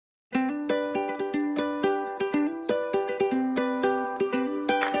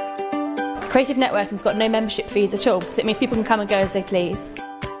Creative networking's got no membership fees at all, so it means people can come and go as they please.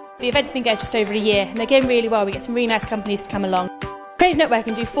 The event's been going just over a year and they're going really well. We get some really nice companies to come along. Creative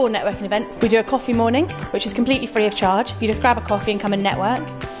networking do 4 networking events. We do a coffee morning, which is completely free of charge. You just grab a coffee and come and network.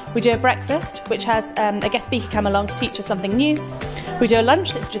 We do a breakfast, which has a guest speaker come along to teach us something new. We do a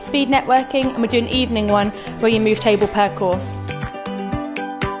lunch that's just speed networking, and we do an evening one where you move table per course.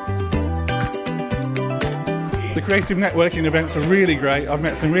 The creative networking events are really great. I've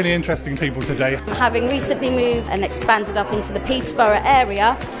met some really interesting people today. Having recently moved and expanded up into the Peterborough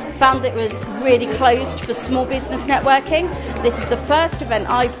area, found it was really closed for small business networking. This is the first event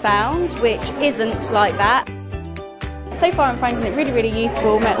I've found which isn't like that. So far I'm finding it really, really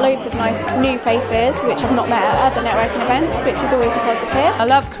useful. Met loads of nice new faces which I've not met at other networking events, which is always a positive. I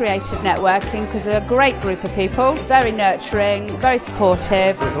love creative networking because they're a great group of people, very nurturing, very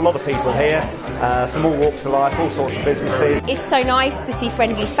supportive. There's a lot of people here from all walks of life, all sorts of businesses. It's so nice to see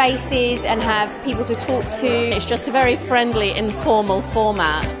friendly faces and have people to talk to. It's just a very friendly, informal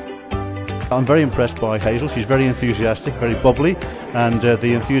format. I'm very impressed by Hazel. She's very enthusiastic, very bubbly, and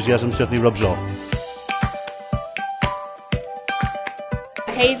the enthusiasm certainly rubs off.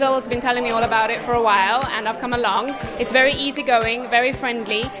 Hazel has been telling me all about it for a while and I've come along. It's very easygoing, very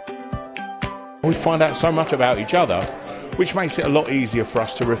friendly. We find out so much about each other, which makes it a lot easier for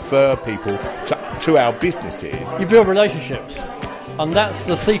us to refer people to our businesses. You build relationships, and that's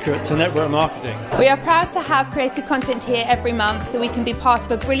the secret to network marketing. We are proud to have creative content here every month so we can be part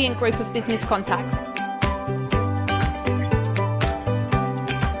of a brilliant group of business contacts.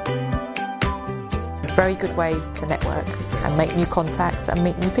 Very good way to network and make new contacts and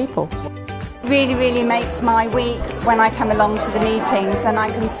meet new people. Really, really makes my week when I come along to the meetings, and I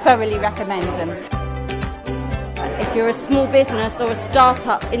can thoroughly recommend them. If you're a small business or a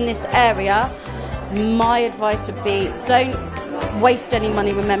start-up in this area, my advice would be don't waste any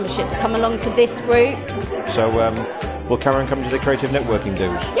money with memberships. Come along to this group. So will Karen come to the creative networking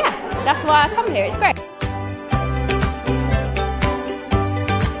dues? Yeah, that's why I come here, it's great.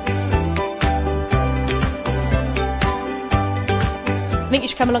 I think you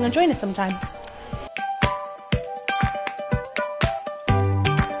should come along and join us sometime.